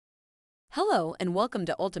Hello and welcome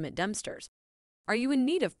to Ultimate Dumpsters. Are you in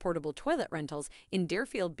need of portable toilet rentals in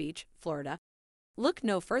Deerfield Beach, Florida? Look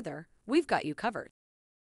no further, we've got you covered.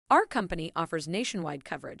 Our company offers nationwide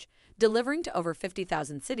coverage, delivering to over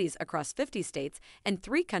 50,000 cities across 50 states and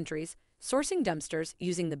 3 countries, sourcing dumpsters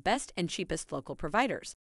using the best and cheapest local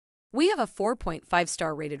providers. We have a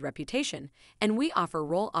 4.5-star rated reputation, and we offer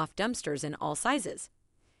roll-off dumpsters in all sizes: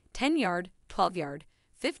 10-yard, 12-yard,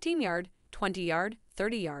 15-yard, 20-yard,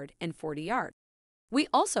 30-yard, and 40-yard. We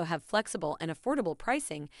also have flexible and affordable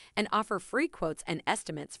pricing and offer free quotes and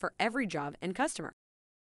estimates for every job and customer.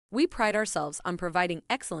 We pride ourselves on providing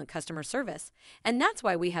excellent customer service, and that's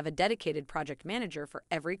why we have a dedicated project manager for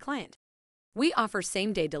every client. We offer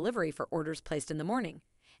same-day delivery for orders placed in the morning,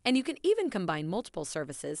 and you can even combine multiple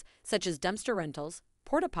services such as dumpster rentals,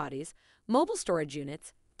 porta potties, mobile storage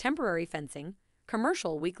units, temporary fencing,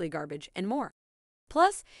 commercial weekly garbage, and more.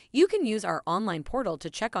 Plus, you can use our online portal to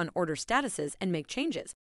check on order statuses and make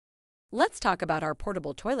changes. Let's talk about our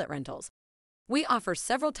portable toilet rentals. We offer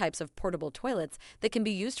several types of portable toilets that can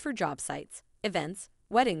be used for job sites, events,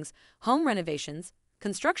 weddings, home renovations,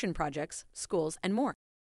 construction projects, schools, and more.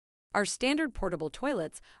 Our standard portable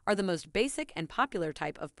toilets are the most basic and popular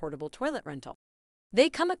type of portable toilet rental. They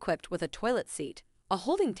come equipped with a toilet seat, a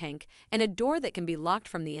holding tank, and a door that can be locked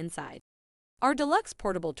from the inside. Our deluxe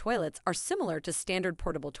portable toilets are similar to standard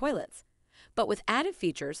portable toilets, but with added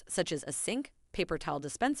features such as a sink, paper towel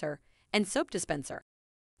dispenser, and soap dispenser.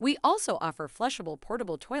 We also offer flushable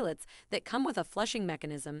portable toilets that come with a flushing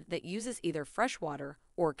mechanism that uses either fresh water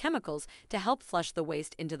or chemicals to help flush the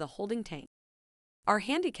waste into the holding tank. Our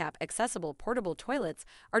handicap-accessible portable toilets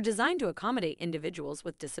are designed to accommodate individuals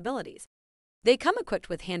with disabilities. They come equipped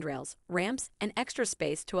with handrails, ramps, and extra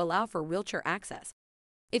space to allow for wheelchair access.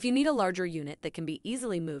 If you need a larger unit that can be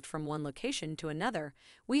easily moved from one location to another,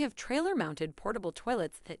 we have trailer-mounted portable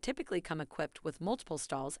toilets that typically come equipped with multiple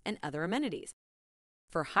stalls and other amenities.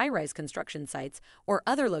 For high-rise construction sites or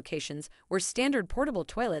other locations where standard portable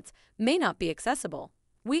toilets may not be accessible,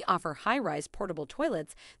 we offer high-rise portable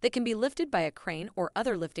toilets that can be lifted by a crane or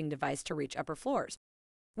other lifting device to reach upper floors.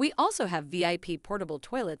 We also have VIP portable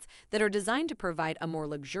toilets that are designed to provide a more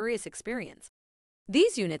luxurious experience.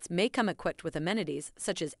 These units may come equipped with amenities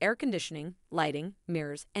such as air conditioning, lighting,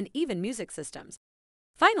 mirrors, and even music systems.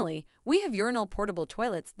 Finally, we have urinal portable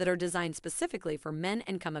toilets that are designed specifically for men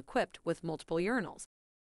and come equipped with multiple urinals.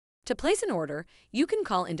 To place an order, you can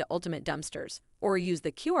call into Ultimate Dumpsters or use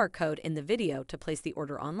the QR code in the video to place the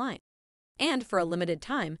order online. And for a limited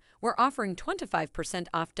time, we're offering 25%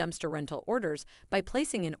 off dumpster rental orders by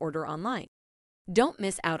placing an order online. Don't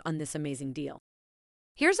miss out on this amazing deal.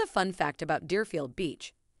 Here's a fun fact about Deerfield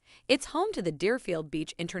Beach. It's home to the Deerfield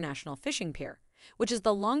Beach International Fishing Pier, which is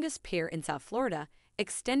the longest pier in South Florida,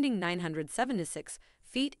 extending 976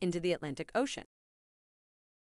 feet into the Atlantic Ocean.